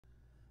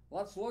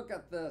Let's look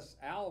at this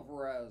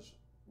Alvarez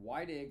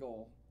White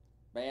Eagle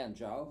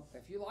banjo.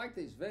 If you like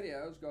these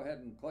videos, go ahead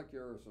and click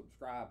your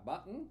subscribe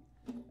button.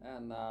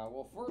 And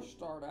we'll first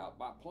start out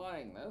by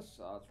playing this. It's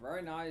a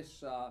very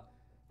nice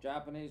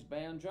Japanese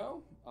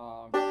banjo,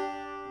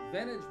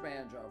 vintage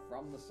banjo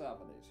from the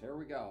 70s. Here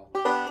we go.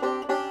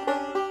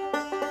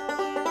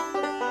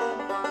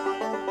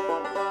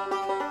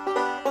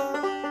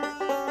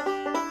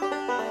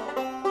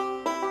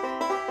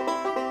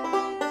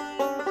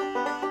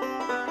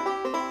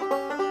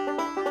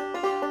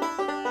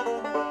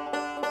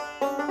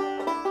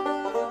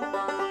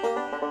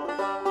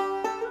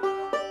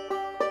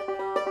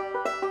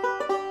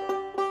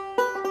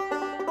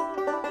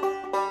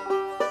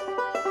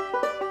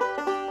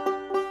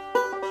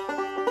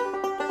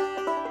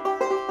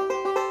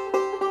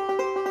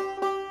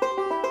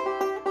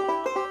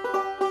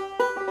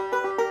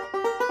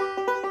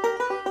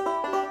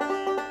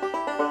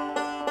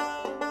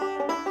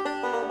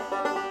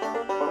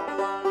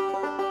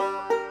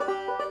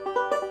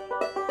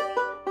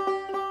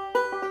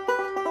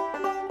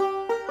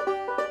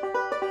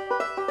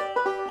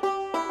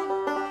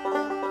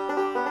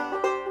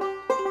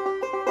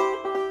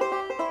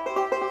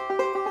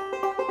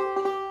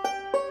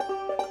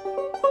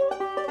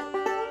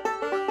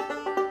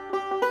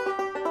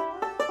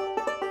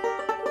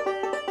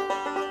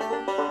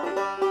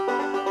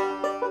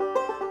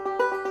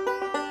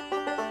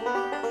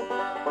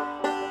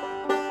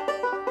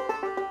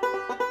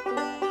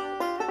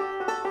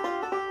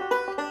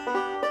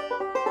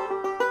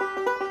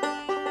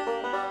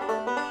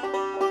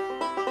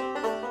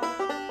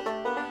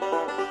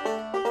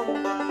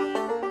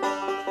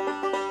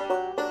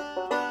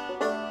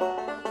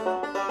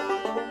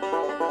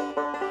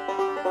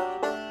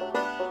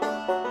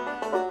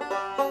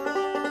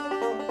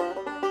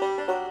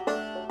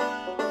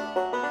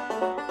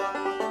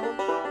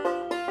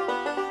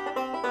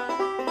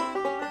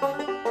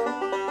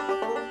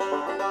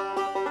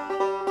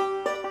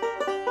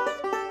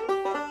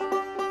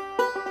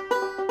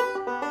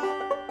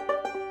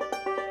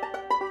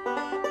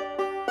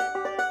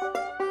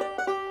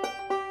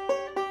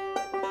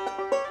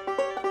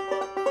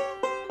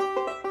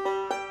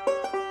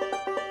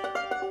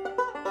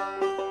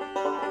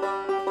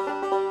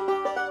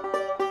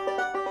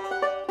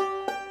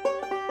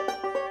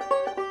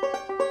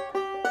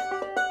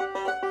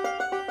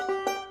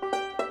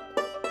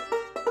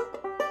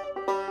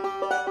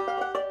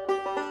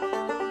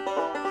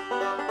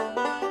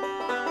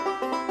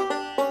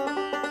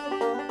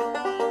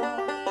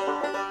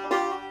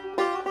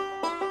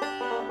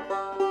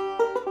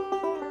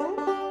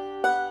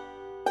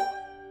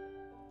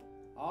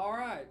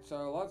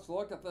 So let's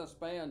look at this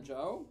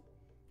banjo.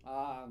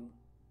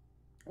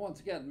 Once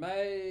again,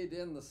 made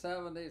in the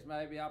 70s,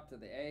 maybe up to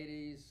the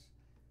 80s.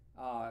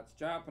 It's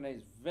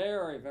Japanese,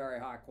 very, very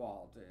high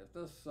quality. If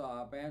this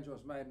banjo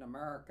was made in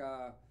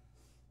America,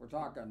 we're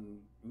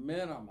talking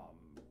minimum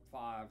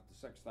 $5,000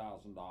 to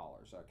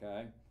 $6,000,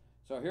 okay?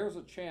 So here's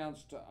a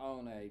chance to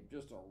own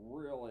just a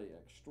really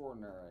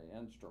extraordinary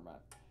instrument.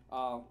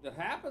 It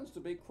happens to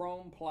be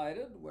chrome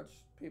plated, which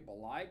people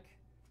like,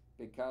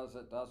 because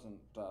it doesn't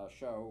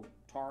show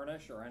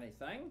tarnish or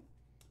anything.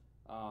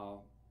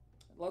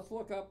 Let's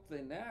look up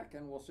the neck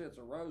and we'll see it's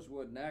a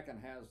rosewood neck and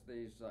has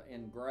these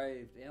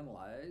engraved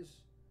inlays.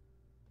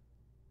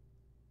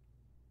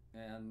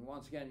 And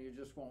once again, you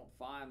just won't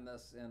find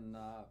this in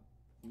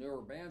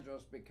newer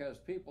banjos because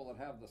people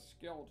that have the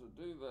skill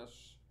to do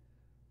this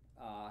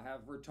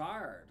have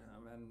retired. I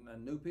mean,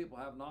 and new people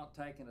have not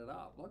taken it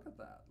up. Look at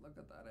that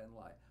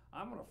inlay.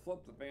 I'm going to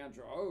flip the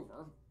banjo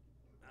over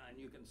and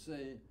you can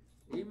see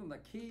even the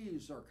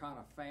keys are kind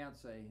of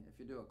fancy. If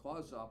you do a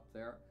close-up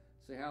there,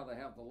 see how they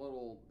have the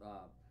little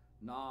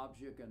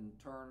knobs you can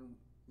turn.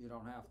 You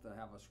don't have to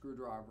have a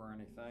screwdriver or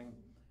anything.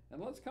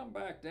 And let's come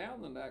back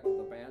down the neck of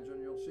the banjo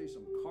and you'll see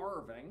some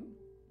carving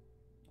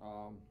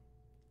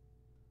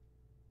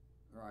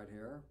right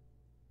here.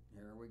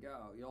 Here we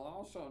go. You'll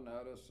also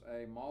notice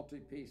a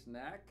multi-piece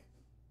neck.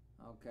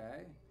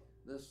 Okay,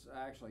 this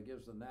actually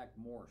gives the neck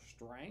more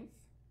strength.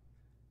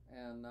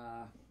 And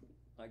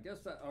I guess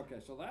that, okay,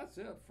 so that's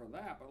it for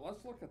that, but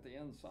let's look at the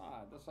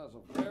inside. This has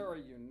a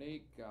very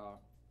unique,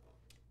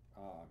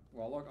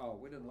 well, look, oh,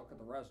 we didn't look at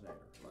the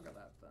resonator. Look at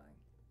that thing.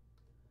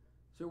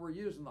 So we're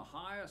using the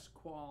highest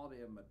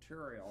quality of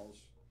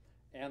materials,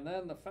 and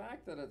then the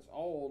fact that it's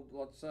old,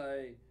 let's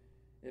say,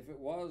 if it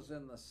was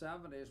in the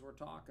 70s, we're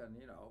talking,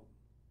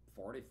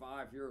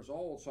 45 years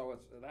old, so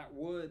it's that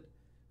wood.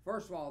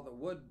 First of all, the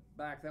wood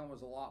back then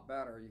was a lot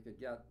better. You could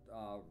get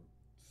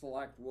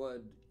select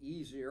wood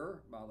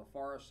easier. The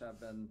forests have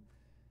been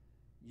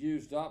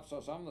used up,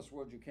 so some of this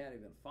wood you can't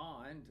even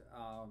find.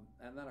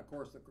 And then, of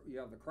course, you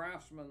have the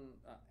craftsman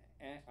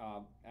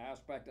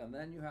aspect, and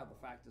then you have the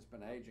fact it's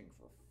been aging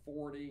for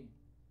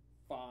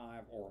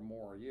 45 or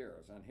more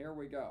years. And here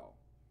we go.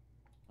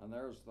 And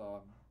there's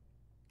so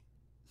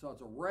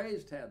it's a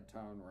raised head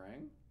tone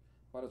ring,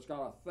 but it's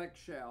got a thick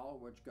shell,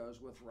 which goes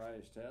with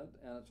raised head.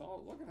 And it's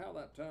all, look at how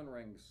that tone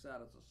ring's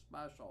set. It's a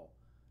special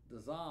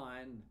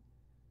design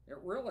It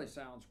really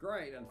sounds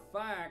great. In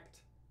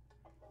fact,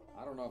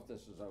 I don't know if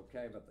this is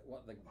okay, but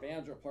the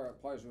banjo player that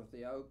plays with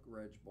the Oak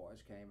Ridge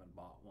Boys came and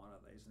bought one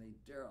of these, and he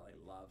dearly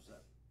loves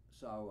it.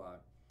 So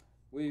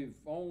we've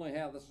only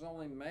had, this is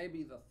only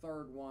maybe the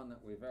third one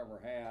that we've ever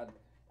had.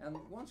 And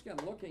once again,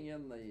 looking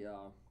in the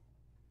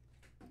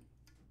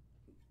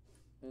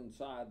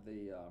inside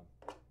the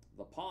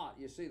pot,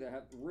 you see they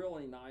have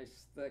really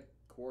nice thick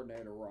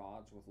coordinator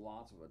rods with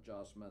lots of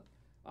adjustment.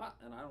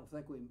 And I don't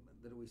think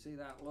did we see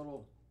that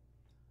little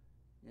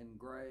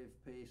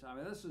engraved piece? I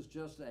mean, this is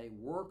just a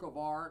work of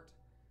art.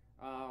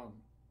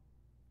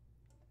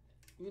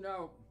 You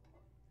know,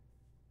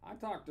 I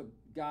talked to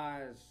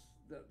guys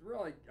that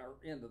really are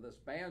into this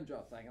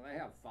banjo thing, and they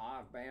have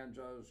 5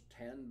 banjos,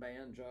 10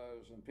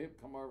 banjos, and people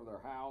come over to their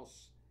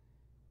house,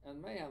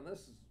 and man, this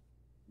is,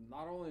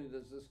 not only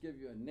does this give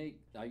you a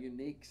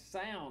unique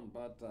sound,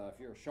 but if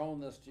you're showing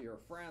this to your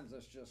friends,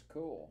 it's just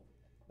cool.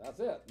 That's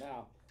it.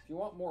 Now, if you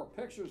want more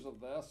pictures of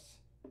this,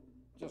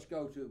 just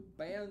go to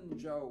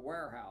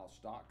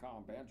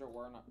banjowarehouse.com,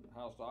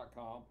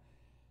 banjowarehouse.com.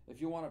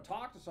 If you want to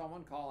talk to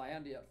someone, call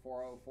Andy at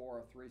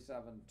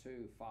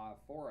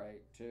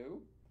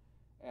 404-372-5482.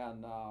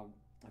 And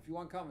if you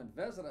want to come and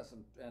visit us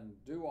and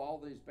do all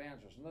these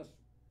banjos, and this,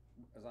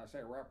 as I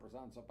say,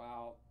 represents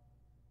about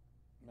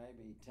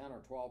maybe 10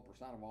 or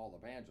 12% of all the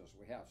banjos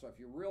we have. So if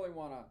you really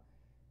want to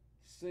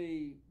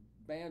see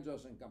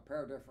banjos and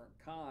compare different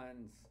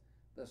kinds,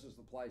 this is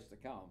the place to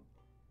come.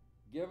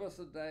 Give us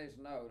a day's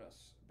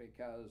notice,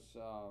 because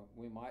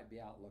we might be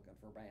out looking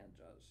for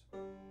banjos.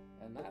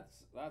 And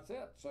that's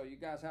it. So you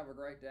guys have a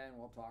great day, and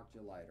we'll talk to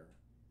you later.